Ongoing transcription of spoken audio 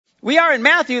We are in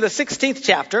Matthew, the 16th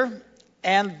chapter,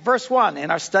 and verse 1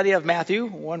 in our study of Matthew,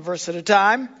 one verse at a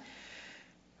time.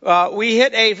 We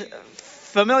hit a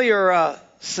familiar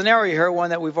scenario here, one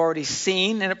that we've already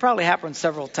seen, and it probably happened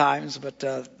several times, but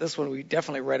this one we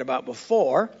definitely read about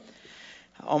before.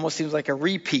 Almost seems like a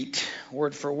repeat,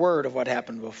 word for word, of what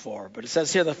happened before. But it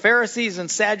says here, the Pharisees and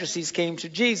Sadducees came to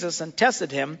Jesus and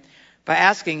tested him by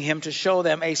asking him to show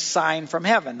them a sign from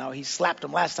heaven. Now, he slapped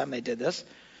them last time they did this.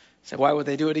 So why would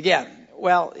they do it again?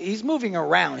 Well, he's moving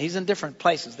around. He's in different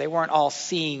places. They weren't all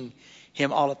seeing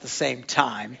him all at the same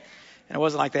time. And it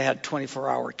wasn't like they had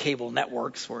 24-hour cable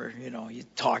networks where, you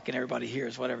talk and everybody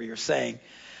hears whatever you're saying.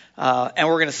 And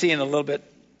we're going to see in a little bit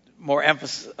more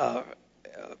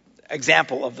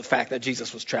example of the fact that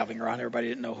Jesus was traveling around. Everybody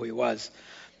didn't know who he was.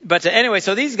 But anyway,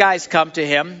 so these guys come to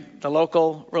him, the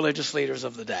local religious leaders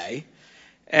of the day,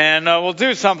 and we'll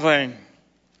do something,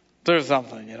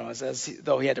 as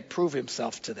though he had to prove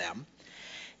himself to them.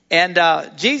 And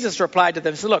Jesus replied to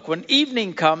them, said, look, when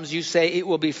evening comes, you say it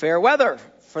will be fair weather,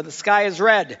 for the sky is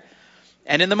red.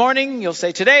 And in the morning, you'll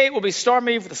say, today it will be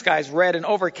stormy, for the sky is red and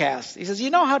overcast. He says, you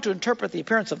know how to interpret the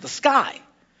appearance of the sky,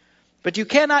 but you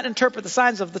cannot interpret the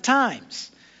signs of the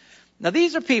times. Now,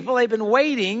 these are people, they've been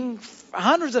waiting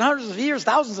hundreds and hundreds of years,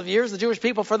 thousands of years, the Jewish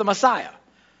people, for the Messiah.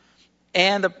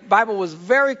 And the Bible was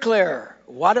very clear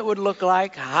what it would look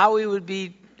like, how he would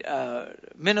be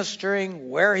ministering,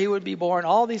 where he would be born,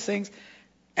 all these things.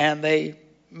 And they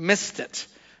missed it.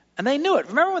 And they knew it.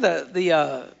 Remember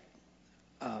when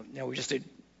we just did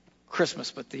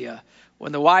Christmas, but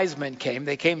when the wise men came,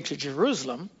 they came to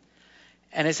Jerusalem.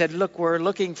 And they said, look, we're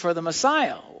looking for the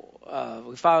Messiah.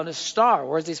 We found a star.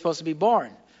 Where's he supposed to be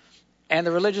born? And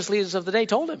the religious leaders of the day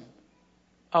told him,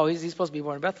 oh, he's supposed to be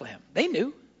born in Bethlehem. They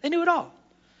knew. They knew it all.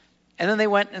 And then they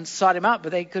went and sought him out,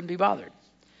 but they couldn't be bothered.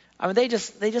 I mean, they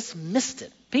just missed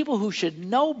it. People who should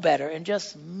know better and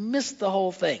just missed the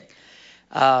whole thing.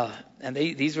 And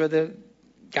these were the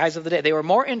guys of the day. They were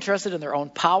more interested in their own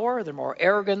power, their more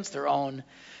arrogance, their own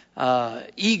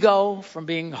ego from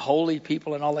being holy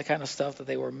people and all that kind of stuff, that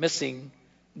they were missing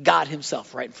God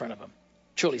himself right in front of them.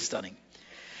 Truly stunning.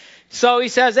 So he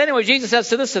says, anyway, Jesus says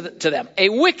to them, a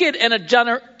wicked and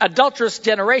adulterous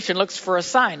generation looks for a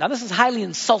sign. Now, this is highly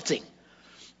insulting.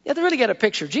 You have to really get a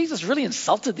picture. Jesus really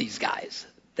insulted these guys.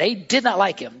 They did not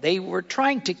like him. They were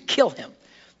trying to kill him.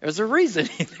 There's a reason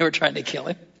they were trying to kill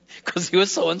him, because he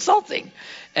was so insulting.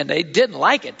 And they didn't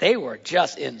like it. They were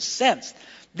just incensed.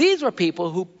 These were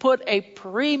people who put a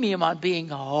premium on being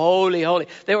holy, holy.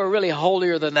 They were really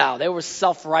holier than thou. They were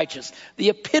self-righteous. The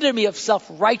epitome of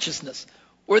self-righteousness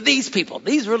were these people,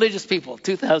 these religious people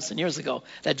 2,000 years ago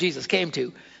that Jesus came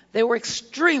to. They were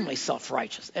extremely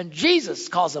self-righteous. And Jesus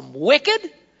calls them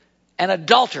wicked and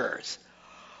adulterers.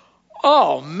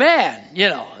 Oh, man,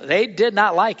 they did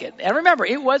not like it. And remember,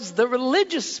 it was the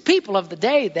religious people of the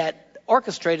day that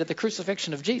orchestrated the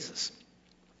crucifixion of Jesus.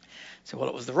 So, well,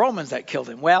 it was the Romans that killed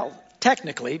him. Well,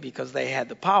 technically, because they had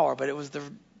the power, but it was the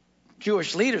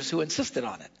Jewish leaders who insisted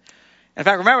on it. In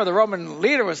fact, remember, the Roman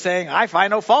leader was saying, I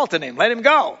find no fault in him, let him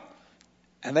go.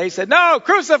 And they said, no,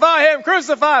 crucify him,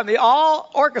 crucify him. They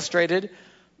all orchestrated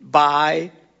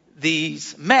by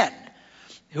these men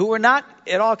who were not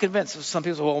at all convinced. Some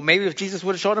people said, well, maybe if Jesus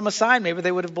would have showed them a sign, maybe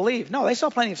they would have believed. No, they saw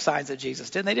plenty of signs that Jesus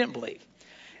did, and they didn't believe.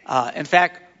 In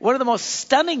fact, one of the most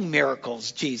stunning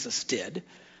miracles Jesus did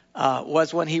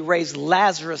was when he raised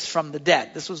Lazarus from the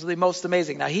dead. This was the most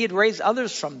amazing. Now, he had raised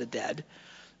others from the dead,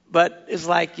 but it's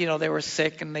like, they were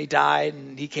sick and they died,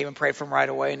 and he came and prayed for them right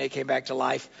away, and they came back to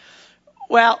life.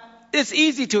 Well, it's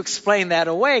easy to explain that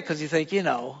away because you think,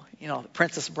 the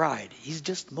Princess Bride, he's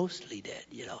just mostly dead,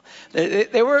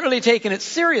 They weren't really taking it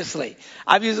seriously.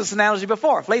 I've used this analogy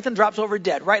before. If Lathan drops over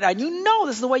dead right now,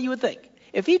 this is the way you would think.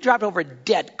 If he dropped over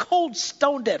dead, cold,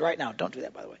 stone dead right now, don't do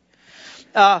that, by the way.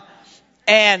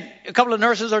 And a couple of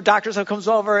nurses or doctors who comes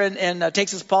over and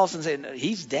takes his pulse and say,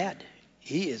 he's dead.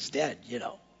 He is dead,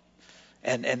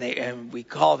 And we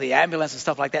call the ambulance and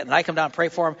stuff like that. And I come down and pray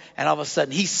for him. And all of a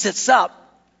sudden he sits up.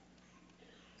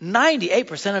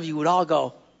 98% of you would all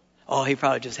go, oh, he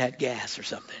probably just had gas or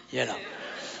something,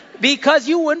 Because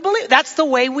you wouldn't believe. That's the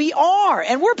way we are.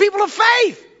 And we're people of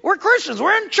faith. We're Christians.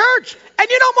 We're in church. And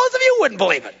most of you wouldn't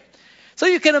believe it. So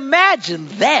you can imagine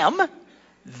them.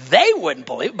 They wouldn't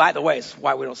believe. By the way, it's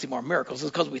why we don't see more miracles.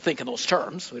 It's because we think in those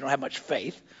terms. We don't have much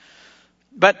faith.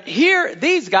 But here,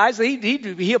 these guys, he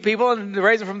heal people and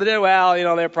raise them from the dead.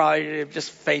 Well, they're probably just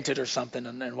fainted or something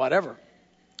and whatever.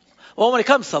 Well, when it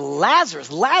comes to Lazarus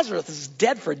is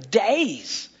dead for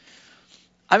days.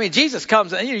 I mean, Jesus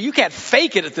comes, and you can't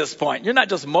fake it at this point. You're not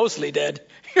just mostly dead.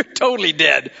 You're totally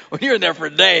dead when you're in there for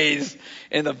days,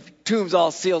 and the tomb's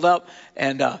all sealed up,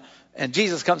 and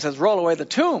Jesus comes and says, roll away the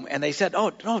tomb. And they said,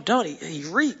 oh, no, don't. He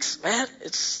reeks, man.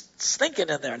 It's stinking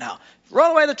in there now.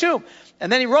 Roll away the tomb.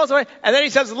 And then he rolls away, and then he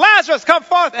says, Lazarus, come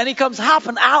forth. And he comes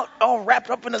hopping out, all wrapped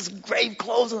up in his grave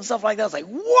clothes and stuff like that. It's like,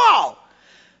 whoa.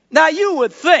 Now, you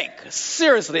would think,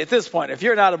 seriously, at this point, if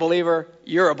you're not a believer,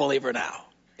 you're a believer now.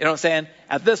 You know what I'm saying?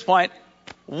 At this point,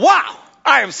 wow,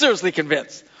 I am seriously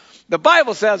convinced. The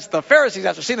Bible says the Pharisees,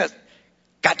 after seeing this,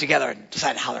 got together and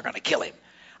decided how they're going to kill him.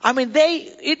 I mean,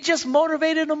 it just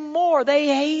motivated them more. They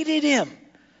hated him.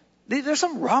 There's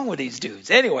something wrong with these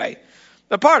dudes. Anyway,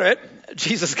 the part of it,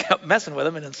 Jesus kept messing with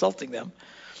them and insulting them,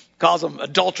 calls them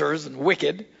adulterers and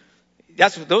wicked.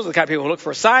 Those are the kind of people who look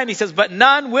for a sign. He says, but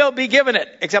none will be given it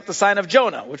except the sign of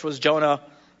Jonah, which was Jonah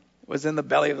was in the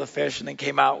belly of the fish and then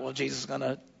came out. Well, Jesus is going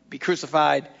to be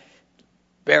crucified,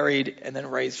 buried, and then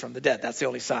raised from the dead. That's the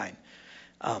only sign.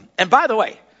 And by the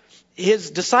way,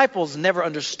 his disciples never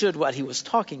understood what he was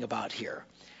talking about here.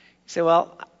 You say,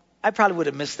 well, I probably would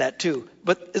have missed that too.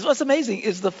 But what's amazing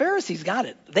is the Pharisees got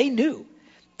it. They knew.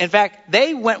 In fact,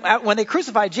 they went out, when they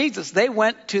crucified Jesus, they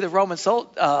went to the Roman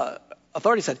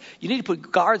authorities and said, you need to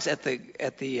put guards at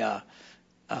the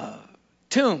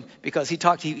tomb because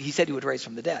he said he would raise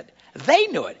from the dead. They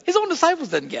knew it. His own disciples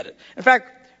didn't get it. In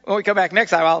fact, when we come back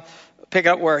next time, I'll pick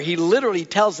up where he literally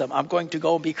tells them, I'm going to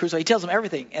go and be crucified. He tells them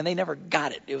everything, and they never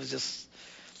got it. It was just,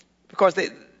 of course,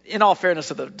 in all fairness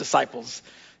to the disciples,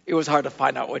 it was hard to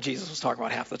find out what Jesus was talking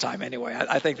about half the time anyway.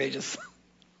 I think they just,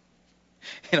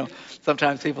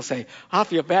 sometimes people say, I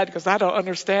feel bad because I don't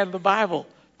understand the Bible.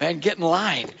 Man, get in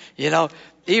line.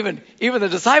 Even the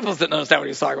disciples didn't understand what he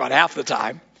was talking about half the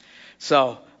time.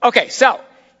 So, okay,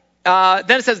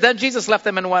 then it says, then Jesus left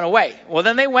them and went away. Well,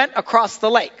 then they went across the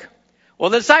lake. Well,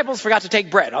 the disciples forgot to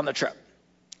take bread on the trip.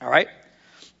 All right.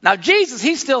 Now, Jesus,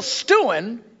 he's still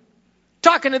stewing,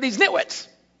 talking to these nitwits,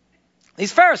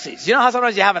 these Pharisees. You know how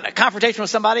sometimes you have a confrontation with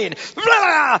somebody and blah,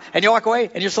 blah, and you walk away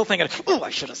and you're still thinking, oh,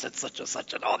 I should have said such and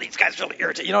such, and all these guys really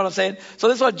irritate. You know what I'm saying? So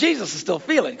this is what Jesus is still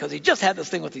feeling because he just had this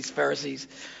thing with these Pharisees.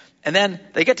 And then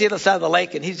they get to the other side of the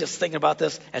lake and he's just thinking about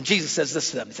this. And Jesus says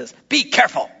this to them. He says, be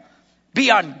careful.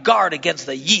 Be on guard against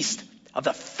the yeast of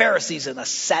the Pharisees and the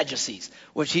Sadducees,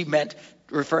 which he meant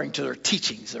referring to their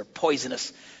teachings, their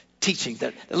poisonous teachings.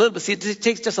 That it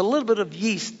takes just a little bit of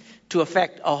yeast to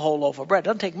affect a whole loaf of bread. It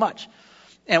doesn't take much.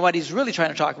 And what he's really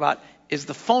trying to talk about is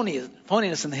the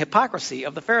phoniness and the hypocrisy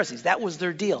of the Pharisees. That was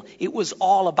their deal. It was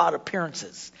all about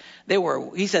appearances.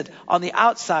 He said, on the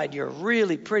outside you're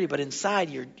really pretty, but inside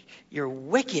you're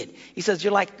wicked. He says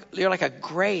you're like a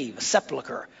grave, a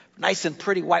sepulcher. Nice and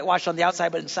pretty, whitewashed on the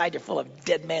outside, but inside you're full of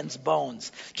dead man's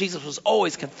bones. Jesus was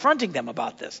always confronting them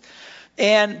about this.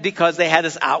 And because they had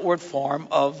this outward form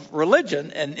of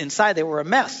religion, and inside they were a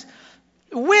mess.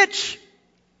 Which,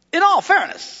 in all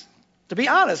fairness, to be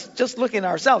honest, just looking at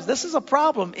ourselves, this is a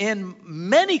problem in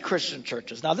many Christian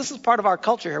churches. Now, this is part of our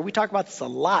culture here. We talk about this a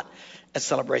lot at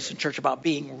Celebration Church, about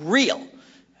being real,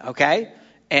 okay?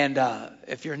 And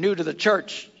if you're new to the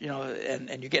church,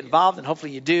 and you get involved, and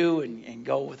hopefully you do, and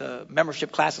go with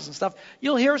membership classes and stuff,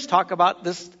 you'll hear us talk about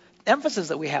this emphasis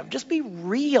that we have. Just be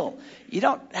real. You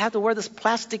don't have to wear this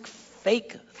plastic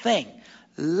fake thing.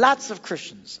 Lots of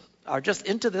Christians are just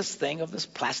into this thing of this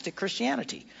plastic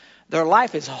Christianity. Their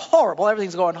life is horrible.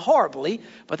 Everything's going horribly,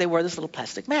 but they wear this little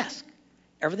plastic mask.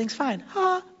 Everything's fine.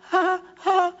 Ha, ha,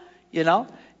 ha.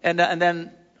 And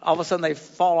then all of a sudden they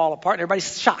fall all apart and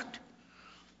everybody's shocked.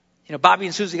 Bobby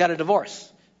and Susie got a divorce.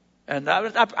 And I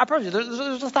promise you,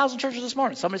 there's 1,000 churches this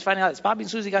morning. Somebody's finding out that Bobby and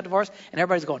Susie got divorced, and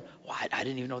everybody's going, well, I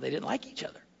didn't even know they didn't like each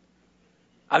other.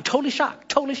 I'm totally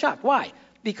shocked. Why?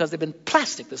 Because they've been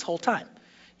plastic this whole time.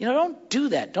 Don't do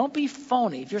that. Don't be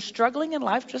phony. If you're struggling in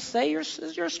life, just say you're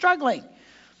struggling.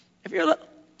 If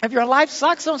your life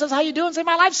sucks, someone says, how you doing? Say,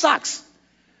 my life sucks.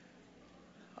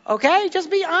 Okay?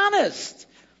 Just be honest.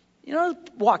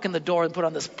 Walk in the door and put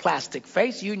on this plastic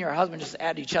face. You and your husband just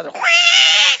add to each other.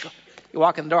 You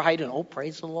walk in the door, how you doing? Oh,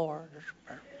 praise the Lord.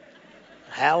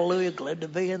 Hallelujah, glad to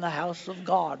be in the house of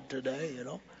God today,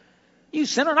 You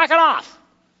sinner, knock it off.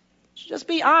 Just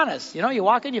be honest. You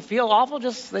walk in, you feel awful,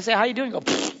 they say, how you doing? You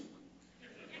go,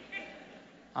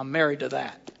 I'm married to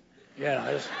that.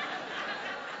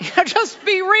 Just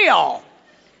be real.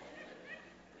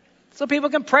 So people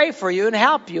can pray for you and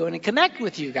help you and connect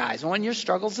with you guys on your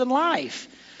struggles in life.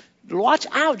 Watch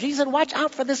out. Jesus said, watch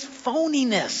out for this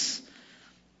phoniness.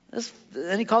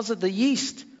 And he calls it the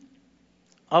yeast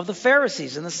of the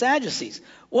Pharisees and the Sadducees.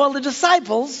 Well, the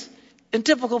disciples, in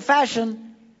typical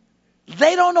fashion,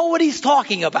 they don't know what he's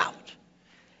talking about.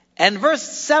 And verse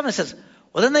 7 says,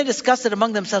 well, then they discussed it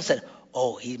among themselves, said,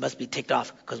 oh, he must be ticked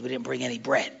off because we didn't bring any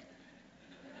bread.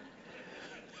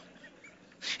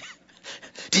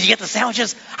 Did you get the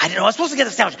sandwiches? I didn't know I was supposed to get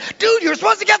the sandwiches. Dude, you're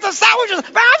supposed to get the sandwiches.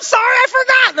 Man, I'm sorry, I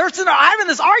forgot. They're having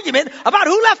this argument about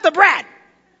who left the bread.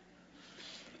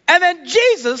 And then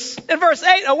Jesus, in verse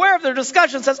 8, aware of their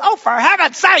discussion, says, oh, for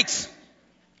heaven's sakes,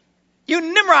 you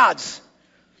Nimrods,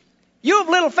 you of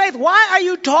little faith, why are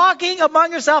you talking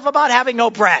among yourself about having no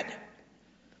bread?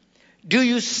 Do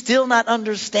you still not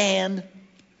understand?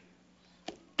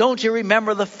 Don't you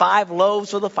remember the 5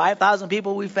 loaves for the 5,000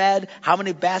 people we fed? How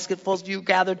many basketfuls you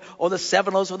gathered? Or the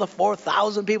 7 loaves for the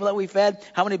 4,000 people that we fed?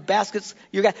 How many baskets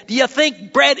you got? Do you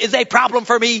think bread is a problem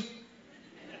for me?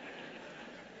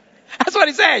 That's what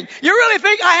he's saying. You really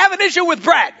think I have an issue with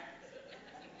bread?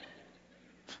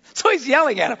 So he's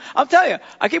yelling at him. I'm telling you,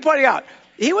 I keep pointing out,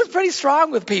 he was pretty strong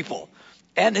with people.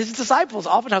 And his disciples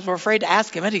oftentimes were afraid to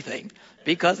ask him anything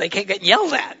because they kept getting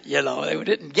yelled at. They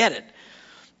didn't get it.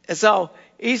 And so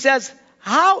he says,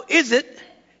 how is it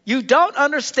you don't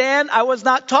understand I was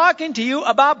not talking to you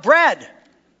about bread?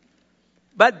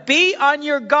 But be on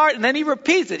your guard. And then he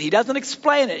repeats it. He doesn't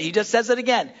explain it. He just says it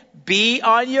again. Be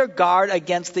on your guard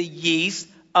against the yeast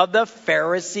of the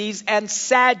Pharisees and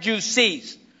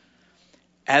Sadducees.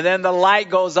 And then the light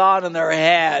goes on in their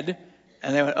head.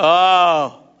 And they went,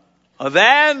 oh. Well,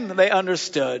 then they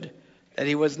understood that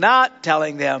he was not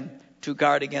telling them to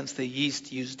guard against the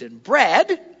yeast used in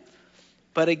bread,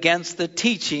 but against the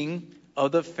teaching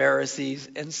of the Pharisees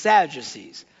and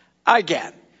Sadducees.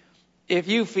 Again, if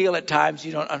you feel at times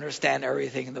you don't understand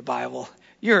everything in the Bible,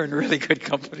 you're in really good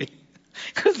company.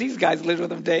 Because these guys lived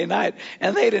with him day and night,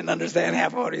 and they didn't understand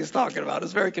half of what he was talking about. It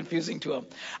was very confusing to them.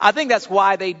 I think that's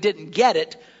why they didn't get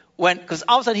it because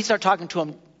all of a sudden he started talking to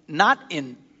them not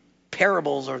in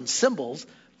parables or in symbols,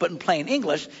 but in plain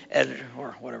English,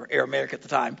 or whatever, Aramaic at the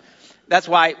time. That's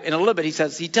why in a little bit he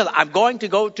tells them, I'm going to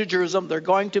go to Jerusalem. They're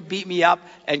going to beat me up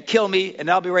and kill me,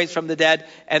 and I'll be raised from the dead.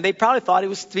 And they probably thought he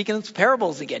was speaking in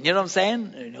parables again. You know what I'm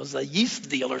saying? It was a yeast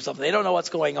deal or something. They don't know what's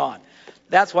going on.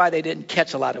 That's why they didn't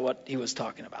catch a lot of what he was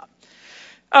talking about.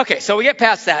 Okay, so we get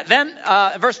past that. Then,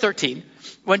 verse 13,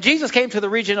 when Jesus came to the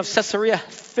region of Caesarea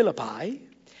Philippi,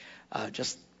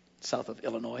 just south of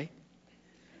Illinois,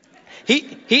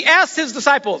 he asked his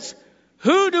disciples,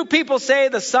 who do people say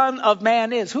the Son of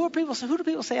Man is? Who do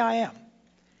people say I am?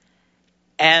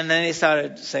 And then they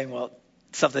started saying, well,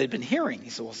 something they'd been hearing. He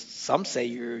said, well, some say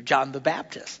you're John the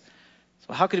Baptist.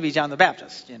 So how could he be John the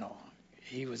Baptist?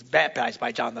 He was baptized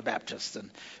by John the Baptist.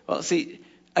 And well, see,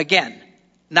 again,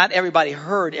 not everybody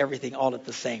heard everything all at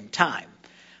the same time.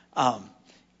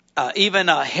 Even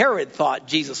Herod thought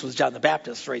Jesus was John the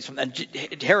Baptist,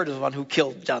 and Herod was the one who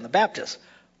killed John the Baptist.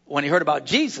 When he heard about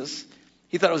Jesus,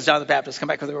 he thought it was John the Baptist come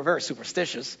back because they were very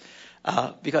superstitious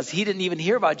because he didn't even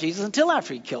hear about Jesus until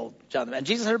after he killed John the Baptist. And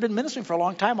Jesus had been ministering for a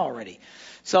long time already.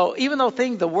 So even though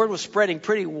the word was spreading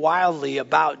pretty wildly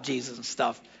about Jesus and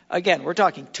stuff, again, we're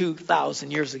talking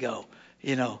 2,000 years ago,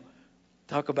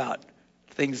 talk about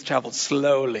things traveled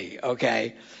slowly,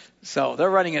 okay? So they're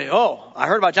running in, I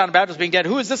heard about John the Baptist being dead.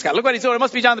 Who is this guy? Look what he's doing. It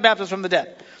must be John the Baptist from the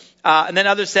dead. And then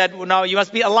others said, well, no, you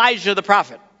must be Elijah the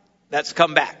prophet that's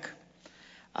come back.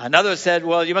 Another said,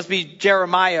 well, you must be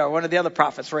Jeremiah or one of the other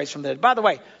prophets raised from the dead. By the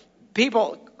way,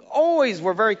 people always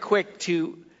were very quick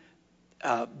to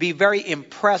be very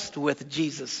impressed with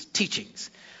Jesus' teachings.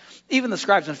 Even the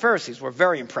scribes and Pharisees were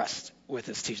very impressed with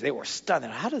his teaching. They were stunned.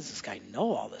 How does this guy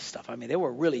know all this stuff? I mean, they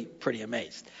were really pretty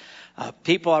amazed.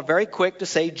 People are very quick to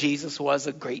say Jesus was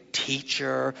a great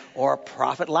teacher or a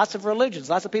prophet. Lots of religions,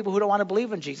 lots of people who don't want to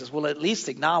believe in Jesus will at least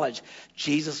acknowledge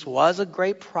Jesus was a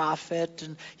great prophet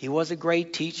and he was a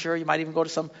great teacher. You might even go to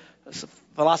some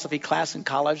philosophy class in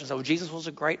college and say, well, Jesus was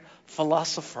a great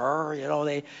philosopher.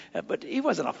 But he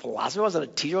wasn't a philosopher, he wasn't a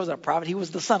teacher, he wasn't a prophet. He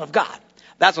was the Son of God.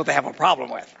 That's what they have a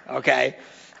problem with, okay?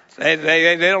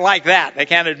 They don't like that. They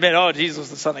can't admit, Jesus was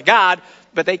the Son of God.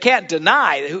 But they can't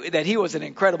deny that he was an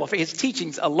incredible figure. His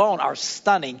teachings alone are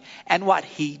stunning. And what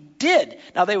he did.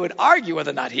 Now, they would argue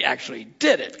whether or not he actually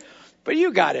did it. But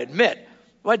you got to admit,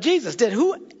 what Jesus did,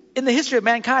 who in the history of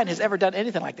mankind has ever done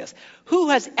anything like this? Who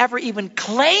has ever even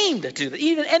claimed to do that?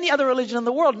 Even any other religion in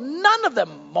the world, none of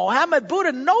them, Mohammed,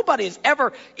 Buddha, nobody has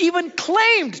ever even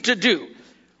claimed to do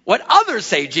what others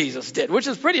say Jesus did, which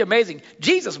is pretty amazing.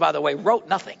 Jesus, by the way, wrote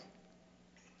nothing.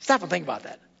 Stop and think about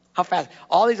that. How fast.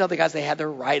 All these other guys, they had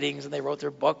their writings and they wrote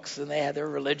their books and they had their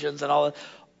religions and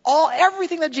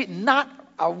everything that not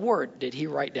a word did he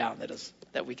write down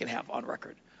that we can have on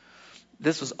record.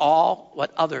 This was all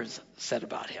what others said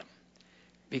about him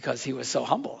because he was so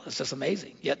humble. It's just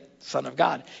amazing. Yet, Son of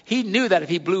God. He knew that if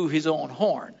he blew his own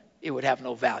horn, it would have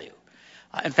no value.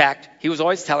 In fact, he was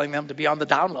always telling them to be on the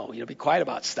down low, be quiet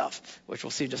about stuff, which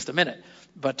we'll see in just a minute.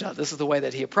 But this is the way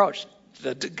that he approached.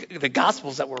 The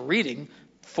Gospels that we're reading,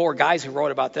 4 guys who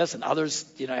wrote about this and others,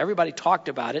 everybody talked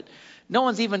about it. No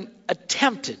one's even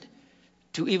attempted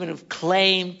to even have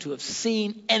claimed to have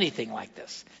seen anything like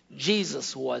this.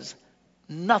 Jesus was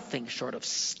nothing short of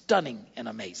stunning and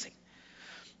amazing.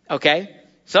 Okay?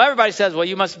 So everybody says, well,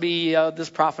 you must be this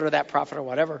prophet or that prophet or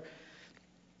whatever.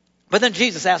 But then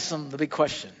Jesus asks them the big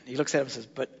question. He looks at him and says,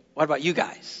 but what about you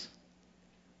guys?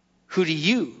 Who do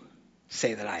you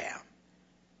say that I am?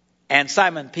 And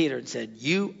Simon Peter said,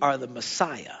 you are the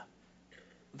Messiah,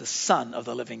 the Son of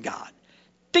the living God.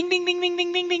 Ding, ding, ding, ding,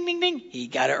 ding, ding, ding, ding, ding. He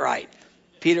got it right.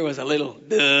 Peter was a little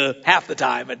half the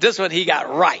time, but this one he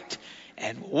got right.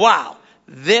 And wow,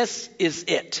 this is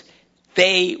it.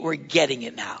 They were getting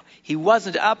it now. He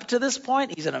wasn't up to this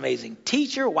point. He's an amazing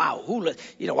teacher. Wow,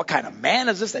 what kind of man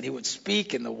is this that he would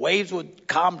speak and the waves would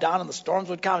calm down and the storms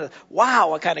would calm down?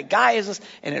 Wow, what kind of guy is this?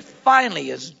 And it finally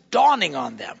is dawning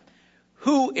on them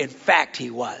who in fact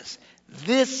he was.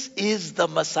 This is the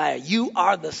Messiah. You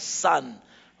are the Son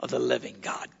of the living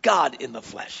God, God in the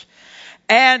flesh.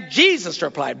 And Jesus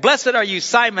replied, blessed are you,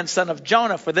 Simon, son of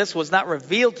Jonah, for this was not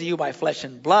revealed to you by flesh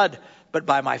and blood, but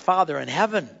by my Father in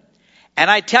heaven. And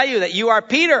I tell you that you are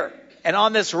Peter, and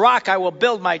on this rock I will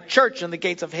build my church, and the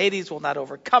gates of Hades will not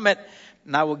overcome it.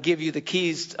 And I will give you the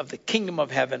keys of the kingdom of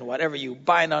heaven. Whatever you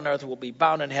bind on earth will be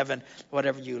bound in heaven.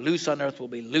 Whatever you loose on earth will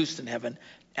be loosed in heaven.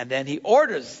 And then he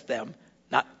orders them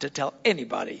not to tell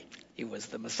anybody he was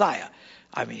the Messiah.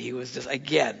 I mean, he was just,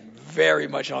 again, very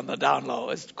much on the down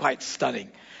low. It's quite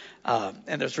stunning.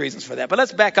 And there's reasons for that. But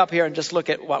let's back up here and just look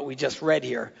at what we just read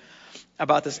here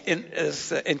about this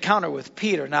encounter with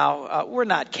Peter. Now, we're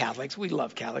not Catholics. We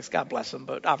love Catholics. God bless them.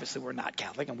 But obviously we're not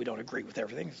Catholic and we don't agree with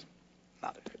everything. It's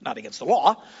not against the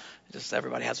law. Just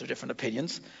everybody has their different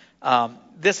opinions.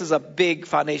 This is a big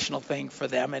foundational thing for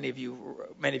them. Many of you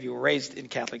were raised in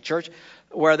Catholic Church,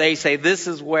 where they say this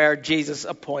is where Jesus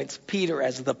appoints Peter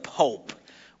as the Pope,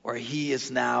 where he is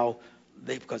now,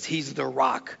 because he's the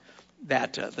rock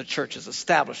that the church is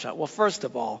established on. Well, first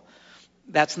of all,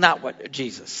 that's not what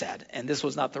Jesus said, and this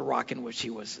was not the rock in which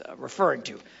he was referring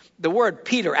to. The word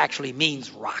Peter actually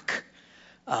means rock.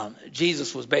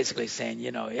 Jesus was basically saying,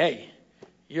 hey,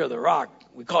 you're the rock.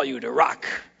 We call you the rock.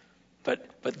 But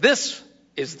this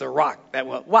is the rock that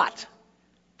what?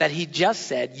 That he just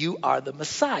said, you are the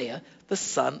Messiah, the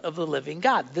Son of the living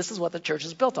God. This is what the church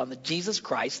is built on, that Jesus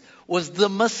Christ was the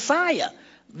Messiah.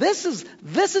 This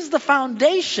is the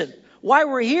foundation. Why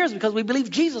we're here is because we believe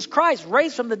Jesus Christ,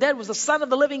 raised from the dead, was the Son of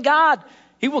the living God.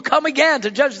 He will come again to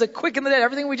judge the quick and the dead.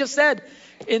 Everything we just said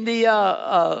in the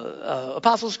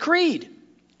Apostles' Creed.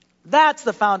 That's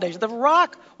the foundation. The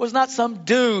rock was not some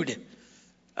dude.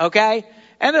 Okay?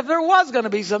 And if there was going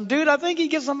to be some dude, I think he'd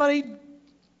get somebody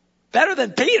better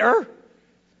than Peter.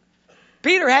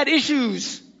 Peter had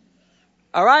issues.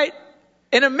 All right?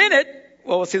 In a minute,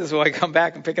 well, we'll see this when I come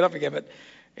back and pick it up again, but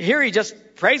here he just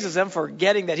praises him for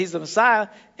getting that he's the Messiah.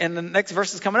 And the next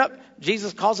verse is coming up.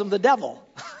 Jesus calls him the devil.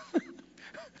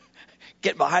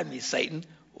 Get behind me, Satan.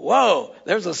 Whoa,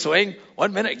 there's a swing.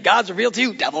 1 minute, God's revealed to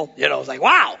you, devil. It's like,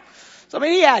 wow. So,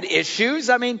 he had issues.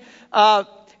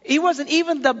 He wasn't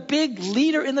even the big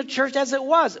leader in the church as it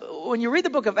was. When you read the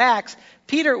book of Acts,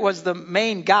 Peter was the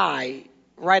main guy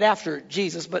right after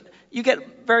Jesus. But you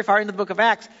get very far into the book of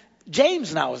Acts,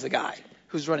 James now is the guy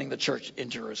who's running the church in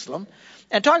Jerusalem.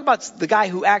 And talk about the guy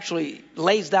who actually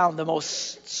lays down the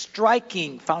most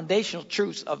striking foundational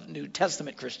truths of New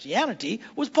Testament Christianity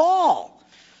was Paul.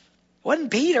 It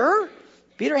wasn't Peter.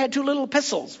 Peter had 2 little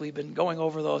epistles. We've been going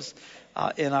over those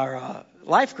in our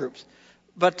life groups.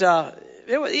 But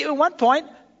at one point,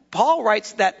 Paul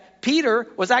writes that Peter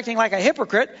was acting like a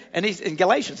hypocrite, and he's in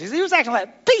Galatians. He was acting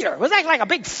like Peter was acting like a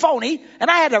big phony,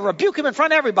 and I had to rebuke him in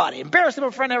front of everybody, embarrass him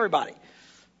in front of everybody.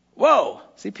 Whoa.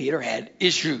 See, Peter had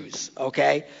issues,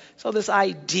 okay? So this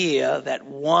idea that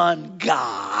one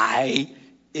guy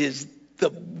is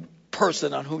the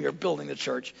person on whom you're building the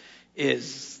church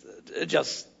it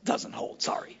just doesn't hold.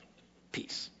 Sorry.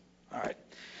 Peace. All right.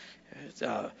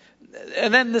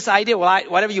 And then this idea,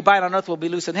 whatever you bind on earth will be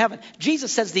loose in heaven.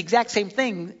 Jesus says the exact same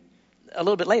thing a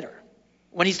little bit later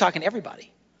when he's talking to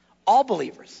everybody, all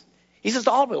believers. He says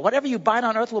to all of it, whatever you bind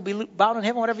on earth will be bound in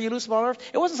heaven, whatever you loose on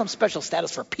earth. It wasn't some special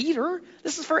status for Peter.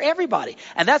 This is for everybody.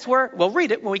 And that's where, we'll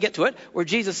read it when we get to it, where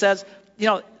Jesus says,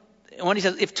 when he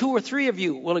says, if 2 or 3 of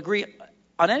you will agree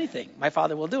on anything, my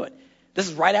Father will do it. This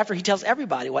is right after he tells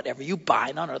everybody, whatever you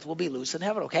bind on earth will be loose in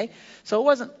heaven, okay? So it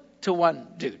wasn't to one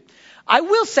dude. I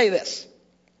will say this,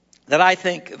 that I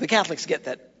think the Catholics get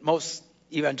that most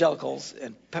evangelicals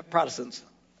and Protestants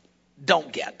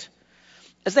don't get,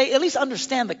 is they at least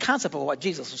understand the concept of what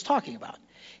Jesus was talking about.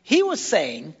 He was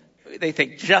saying, they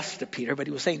think just to Peter, but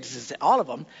he was saying to all of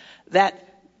them, that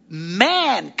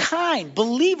mankind,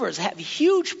 believers, have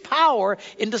huge power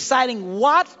in deciding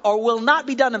what or will not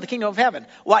be done in the kingdom of heaven,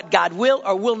 what God will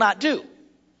or will not do.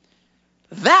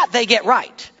 That they get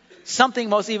right. Something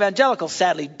most evangelicals,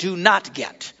 sadly, do not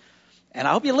get. And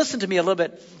I hope you listen to me a little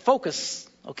bit. Focus,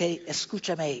 okay?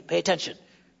 Escúchame. Pay attention.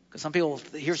 Because some people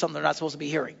hear something they're not supposed to be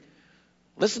hearing.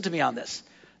 Listen to me on this.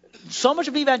 So much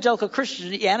of evangelical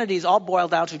Christianity is all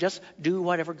boiled down to just do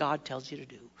whatever God tells you to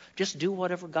do. Just do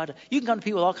whatever God. You can come to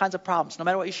people with all kinds of problems, no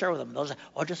matter what you share with them. They'll say,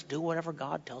 "Oh, just do whatever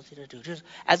God tells you to do." Just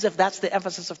as if that's the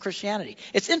emphasis of Christianity.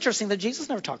 It's interesting that Jesus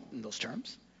never talked in those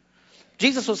terms.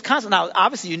 Jesus was constant. Now,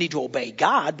 obviously, you need to obey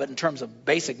God, but in terms of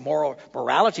basic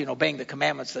morality and obeying the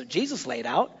commandments that Jesus laid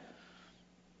out.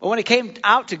 But when it came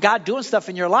out to God doing stuff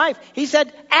in your life, he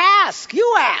said, "Ask,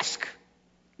 you ask,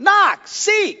 knock,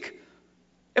 seek.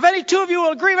 If any two of you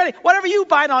will agree, whatever you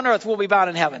bind on earth will be bound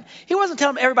in heaven." He wasn't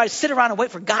telling everybody to sit around and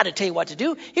wait for God to tell you what to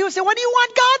do. He would say, "What do you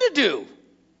want God to do?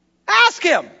 Ask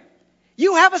him.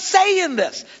 You have a say in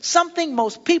this." Something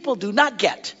most people do not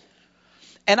get.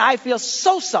 And I feel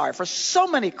so sorry for so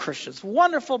many Christians,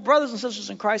 wonderful brothers and sisters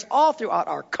in Christ all throughout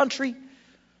our country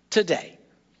today,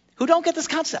 who don't get this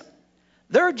concept.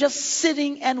 They're just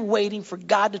sitting and waiting for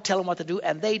God to tell them what to do,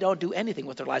 and they don't do anything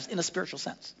with their lives in a spiritual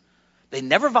sense. They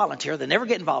never volunteer. They never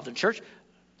get involved in church.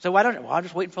 So why don't you? Well, I'm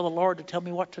just waiting for the Lord to tell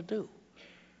me what to do.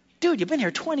 Dude, you've been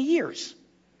here 20 years.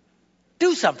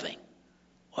 Do something.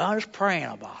 Well, I'm just praying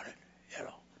about it,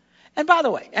 And by the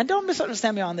way, and don't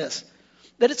misunderstand me on this,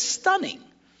 that it's stunning.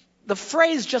 The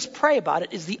phrase "just pray about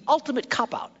it" is the ultimate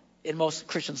cop-out in most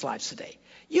Christians' lives today.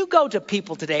 You go to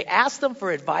people today, ask them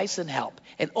for advice and help,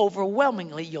 and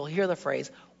overwhelmingly you'll hear the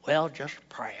phrase, "Well, just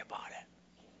pray about it.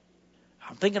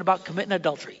 I'm thinking about committing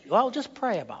adultery." Well, just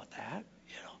pray about that.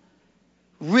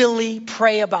 Really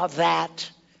pray about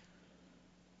that.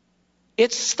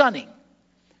 It's stunning.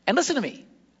 And listen to me.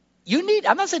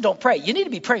 I'm not saying don't pray. You need to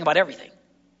be praying about everything.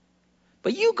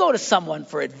 But you go to someone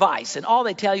for advice and all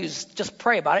they tell you is just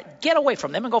pray about it. Get away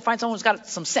from them and go find someone who's got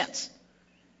some sense,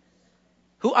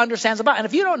 who understands about it. And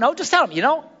if you don't know, just tell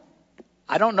them,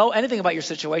 I don't know anything about your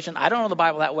situation. I don't know the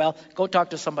Bible that well. Go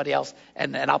talk to somebody else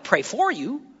and I'll pray for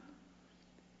you.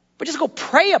 But just go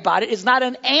pray about it is not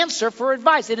an answer for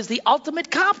advice. It is the ultimate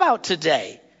cop-out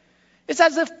today. It's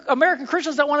as if American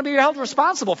Christians don't want to be held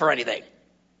responsible for anything.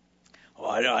 "Oh,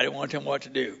 I didn't want to tell him what to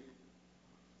do.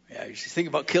 Yeah, he's thinking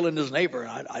about killing his neighbor.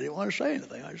 I didn't want to say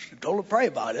anything. I just told him to pray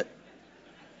about it."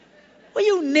 Well,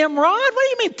 you Nimrod, what do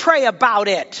you mean pray about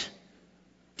it?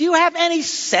 Do you have any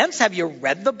sense? Have you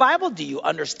read the Bible? Do you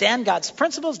understand God's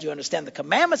principles? Do you understand the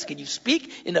commandments? Can you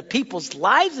speak into people's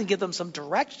lives and give them some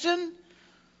direction?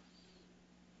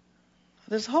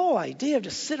 This whole idea of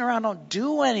just sitting around, don't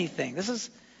do anything.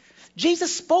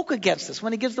 Jesus spoke against this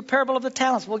when he gives the parable of the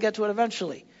talents. We'll get to it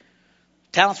eventually.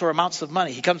 Talents were amounts of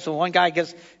money. He comes to one guy,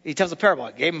 he tells a parable.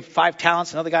 Gave him 5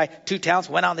 talents. Another guy 2 talents.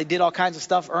 Went out and they did all kinds of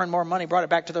stuff, earned more money, brought it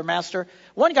back to their master.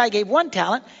 One guy gave 1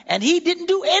 talent and he didn't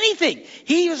do anything.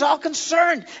 He was all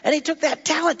concerned and he took that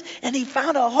talent and he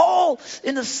found a hole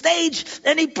in the stage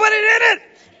and he put it in it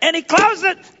and he closed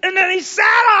it and then he sat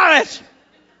on it.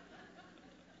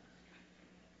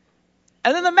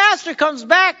 And then the master comes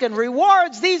back and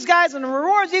rewards these guys and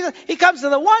rewards these guys. He comes to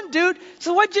the one dude.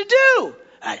 So what'd you do?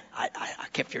 I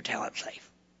kept your talent safe.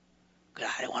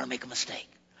 I didn't want to make a mistake.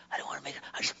 I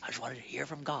just wanted to hear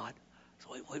from God.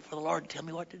 So wait for the Lord to tell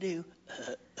me what to do.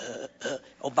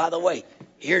 Oh, by the way,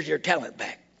 here's your talent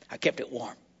back. I kept it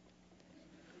warm.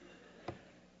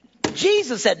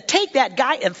 Jesus said, take that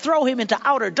guy and throw him into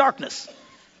outer darkness.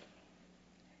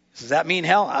 Does that mean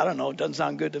hell? I don't know. It doesn't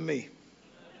sound good to me.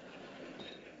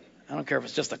 I don't care if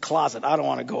it's just a closet. I don't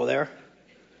want to go there.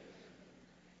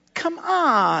 Come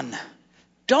on.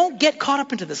 Don't get caught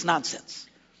up into this nonsense.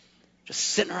 Just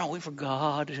sitting around waiting for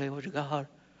God to tell you what to God.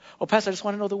 Oh, Pastor, I just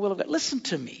want to know the will of God. Listen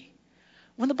to me.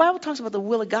 When the Bible talks about the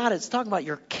will of God, it's talking about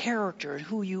your character and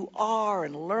who you are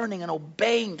and learning and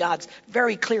obeying God's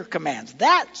very clear commands.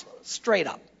 That's straight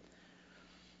up.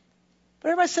 But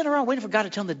everybody's sitting around waiting for God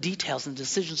to tell them the details and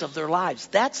decisions of their lives.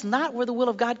 That's not where the will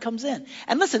of God comes in.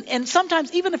 And listen, and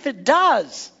sometimes even if it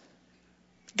does,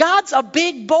 God's a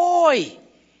big boy.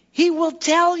 He will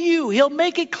tell you. He'll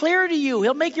make it clear to you.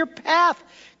 He'll make your path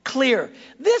clear.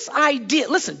 This idea,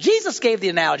 listen, Jesus gave the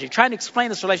analogy, trying to explain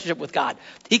this relationship with God.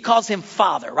 He calls him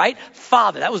Father, right?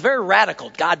 Father. That was very radical,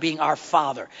 God being our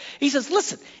Father. He says,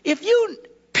 listen, if you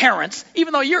parents,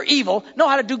 even though you're evil, know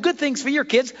how to do good things for your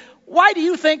kids, why do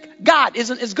you think God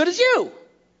isn't as good as you?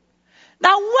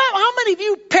 Now, how many of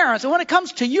you parents, when it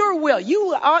comes to your will, you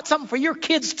want something for your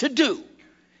kids to do?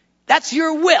 That's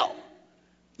your will.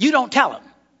 You don't tell them.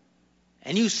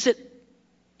 And you sit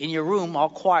in your room all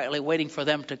quietly waiting for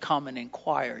them to come and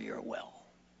inquire your will.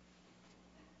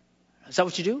 Is that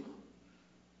what you do?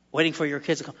 Waiting for your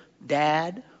kids to come.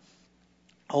 Dad,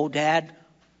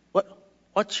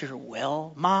 what's your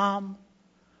will? Mom,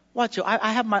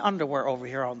 I have my underwear over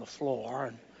here on the floor.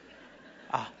 And,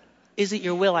 is it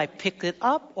your will I pick it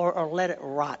up or let it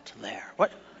rot there?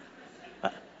 What?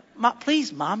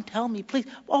 Please, Mom, tell me, please.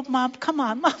 Oh, Mom, come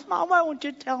on. Mom, why won't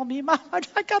you tell me? Mom,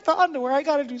 I got the underwear. I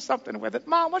got to do something with it.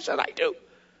 Mom, what should I do?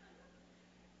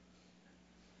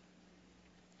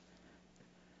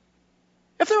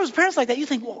 If there was parents like that, you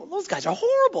think, well, those guys are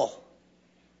horrible.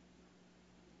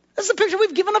 This is a picture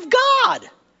we've given of God.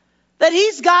 That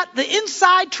he's got the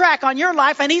inside track on your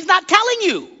life and he's not telling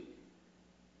you.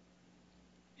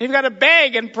 You've got to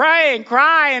beg and pray and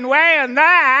cry and wail and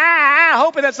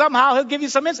hoping that somehow he'll give you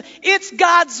some insight. It's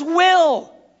God's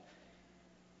will.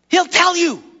 He'll tell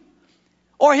you.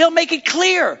 Or he'll make it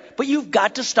clear. But you've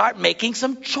got to start making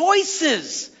some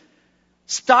choices.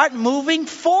 Start moving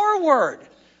forward.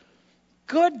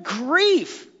 Good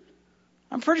grief.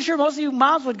 I'm pretty sure most of you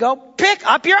moms would go, pick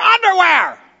up your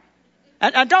underwear.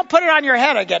 And don't put it on your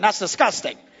head again. That's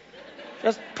disgusting.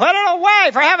 Just put it away,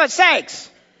 for heaven's sakes.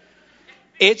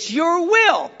 It's your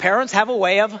will. Parents have a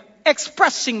way of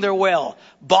expressing their will.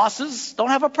 Bosses don't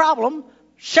have a problem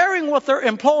sharing with their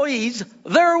employees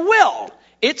their will.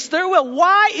 It's their will.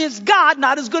 Why is God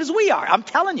not as good as we are? I'm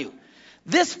telling you,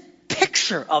 this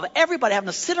picture of everybody having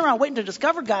to sit around waiting to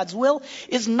discover God's will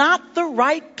is not the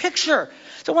right picture.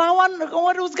 So when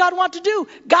what does God want to do?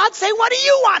 God say, what do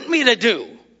you want me to do?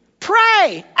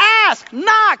 Pray, ask,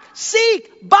 knock,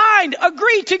 seek, bind,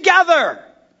 agree together.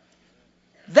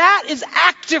 That is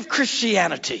active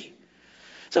Christianity.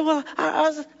 So,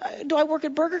 do I work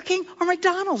at Burger King or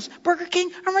McDonald's? Burger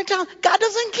King or McDonald's? God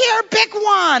doesn't care. Pick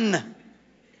one.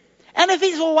 And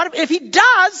if he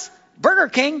does, Burger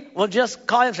King will just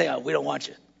call you and say, we don't want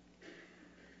you.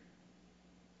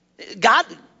 God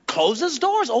closes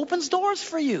doors, opens doors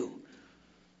for you.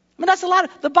 I mean, that's a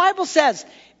lot. The Bible says,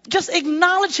 just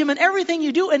acknowledge him in everything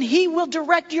you do and he will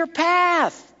direct your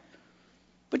path.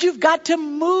 But you've got to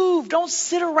move. Don't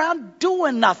sit around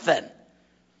doing nothing.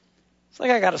 It's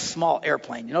like I got a small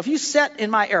airplane. If you sit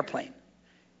in my airplane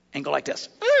and go like this,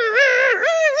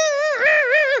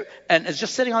 and it's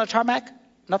just sitting on the tarmac,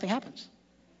 nothing happens.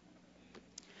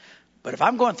 But if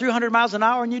I'm going 300 miles an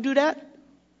hour and you do that,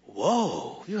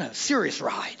 whoa, you have a serious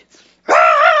ride.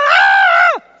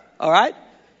 All right?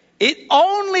 It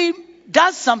only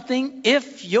does something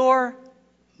if you're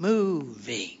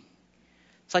moving.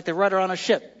 It's like the rudder on a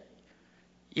ship.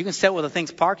 You can sit where the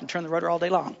thing's parked and turn the rudder all day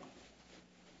long.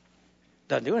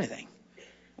 Doesn't do anything.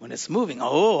 When it's moving,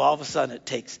 all of a sudden it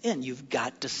takes in. You've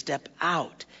got to step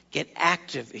out. Get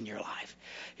active in your life.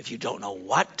 If you don't know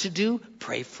what to do,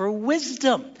 pray for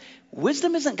wisdom.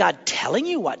 Wisdom isn't God telling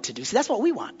you what to do. See, that's what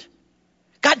we want.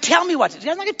 God, tell me what to do.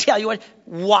 God's not going to tell you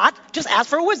what. Just ask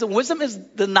for wisdom. Wisdom is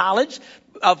the knowledge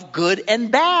of good and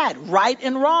bad, right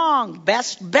and wrong,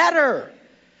 best, better.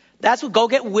 That's what, go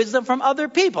get wisdom from other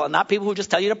people, and not people who just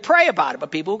tell you to pray about it,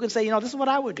 but people who can say, this is what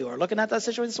I would do, or looking at that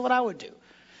situation, this is what I would do.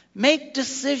 Make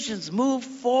decisions, move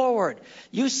forward.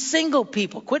 You single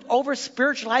people, quit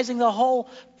over-spiritualizing the whole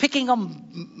picking a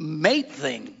mate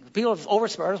thing. People are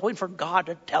over-spiritualized, waiting for God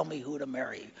to tell me who to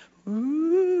marry.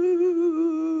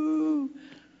 Ooh.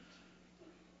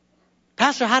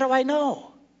 Pastor, how do I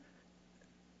know?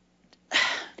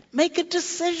 Make a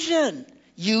decision.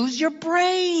 Use your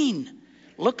brain.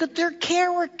 Look at their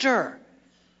character.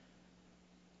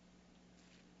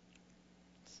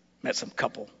 Met some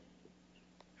couple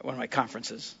at one of my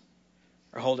conferences.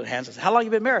 They're holding hands. I said, how long have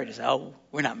you been married? He said,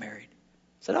 we're not married.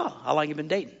 I said, how long have you been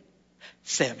dating?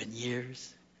 7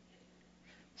 years.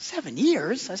 7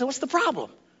 years? I said, what's the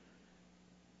problem?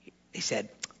 He said,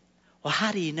 well,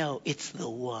 how do you know it's the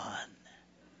one?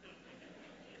 I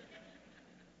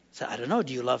said, I don't know.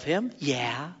 Do you love him?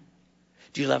 Yeah.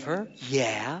 Do you love her?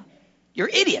 Yeah. You're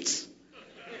idiots.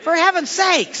 For heaven's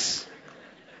sakes.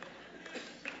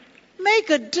 Make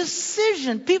a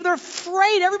decision. People are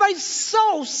afraid. Everybody's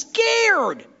so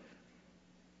scared.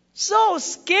 So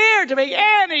scared to make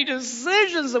any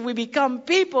decisions that we become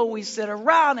people. We sit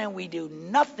around and we do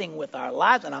nothing with our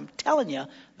lives. And I'm telling you,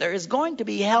 there is going to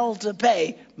be hell to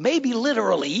pay, maybe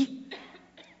literally,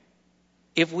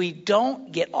 if we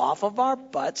don't get off of our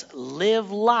butts,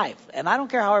 live life. And I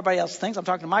don't care how everybody else thinks. I'm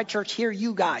talking to my church here,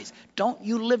 you guys. Don't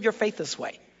you live your faith this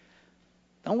way.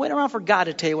 Don't wait around for God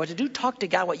to tell you what to do. Talk to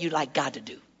God what you'd like God to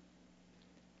do.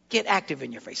 Get active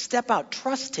in your faith. Step out.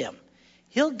 Trust him.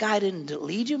 He'll guide and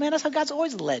lead you, man. That's how God's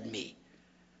always led me.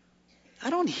 I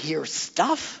don't hear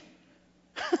stuff.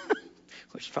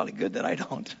 Which is probably good that I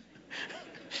don't.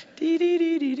 Dee, dee,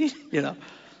 dee, dee, dee. You know.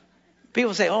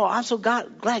 People say, oh, I'm so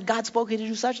glad God spoke you to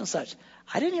do such and such.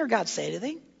 I didn't hear God say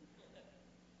anything.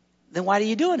 Then why are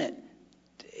you doing it?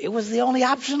 It was the only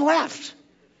option left.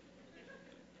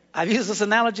 I've used this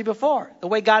analogy before. The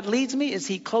way God leads me is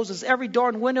he closes every door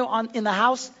and window in the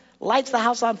house, lights the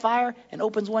house on fire, and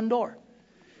opens one door.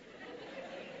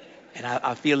 And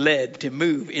I feel led to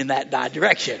move in that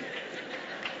direction.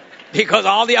 Because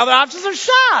all the other options are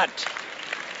shut.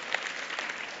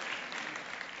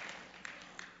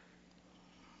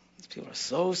 These people are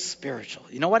so spiritual.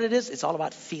 You know what it is? It's all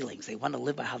about feelings. They want to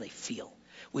live by how they feel.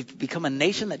 We've become a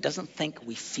nation that doesn't think,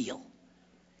 we feel.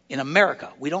 In America,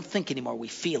 we don't think anymore, we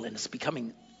feel. And it's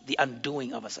becoming the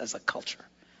undoing of us as a culture.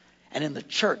 And in the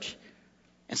church,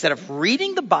 instead of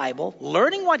reading the Bible,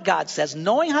 learning what God says,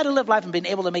 knowing how to live life and being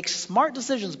able to make smart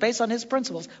decisions based on his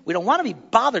principles, we don't want to be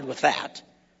bothered with that.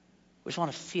 We just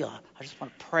want to feel. I just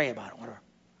want to pray about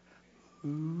it.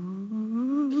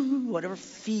 Whatever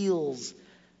feels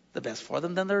the best for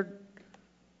them. Then they're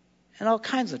in all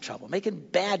kinds of trouble, making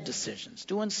bad decisions,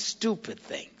 doing stupid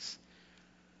things.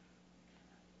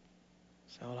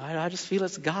 So I just feel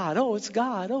it's God. Oh, it's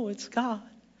God. Oh, it's God.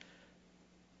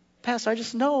 Pastor, I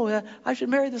just know I should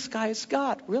marry this guy. It's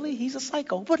God. Really? He's a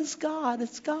psycho. But it's God.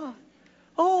 It's God.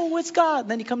 Oh, it's God.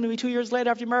 And then you come to me 2 years later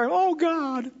after you marry. Oh,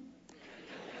 God.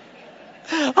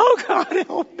 Oh, God,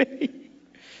 help me.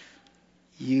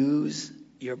 Use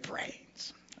your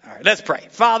brains. All right, let's pray.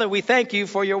 Father, we thank you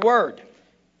for your word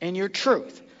and your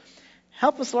truth.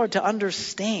 Help us, Lord, to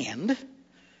understand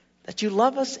that you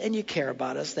love us and you care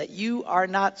about us, that you are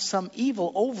not some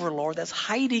evil overlord that's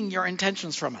hiding your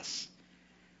intentions from us.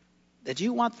 That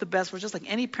you want the best for us, just like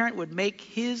any parent would make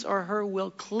his or her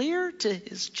will clear to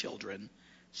his children,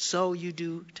 so you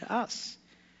do to us.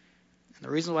 And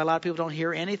the reason why a lot of people don't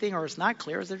hear anything or it's not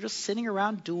clear is they're just sitting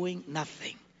around doing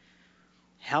nothing.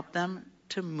 Help them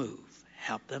to move.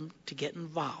 Help them to get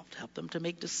involved. Help them to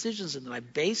make decisions in life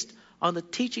based on the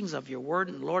teachings of your word.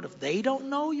 And Lord, if they don't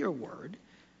know your word,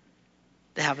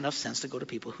 they have enough sense to go to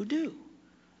people who do.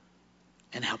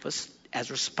 And help us as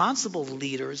responsible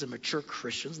leaders and mature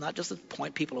Christians, not just to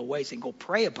point people away saying, go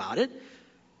pray about it,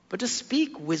 but to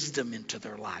speak wisdom into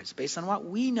their lives based on what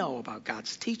we know about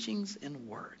God's teachings and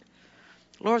word.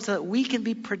 Lord, so that we can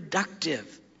be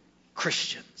productive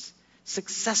Christians,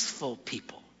 successful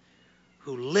people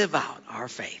who live out our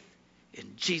faith.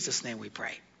 In Jesus' name we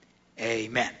pray.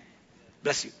 Amen.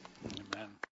 Bless you. Amen.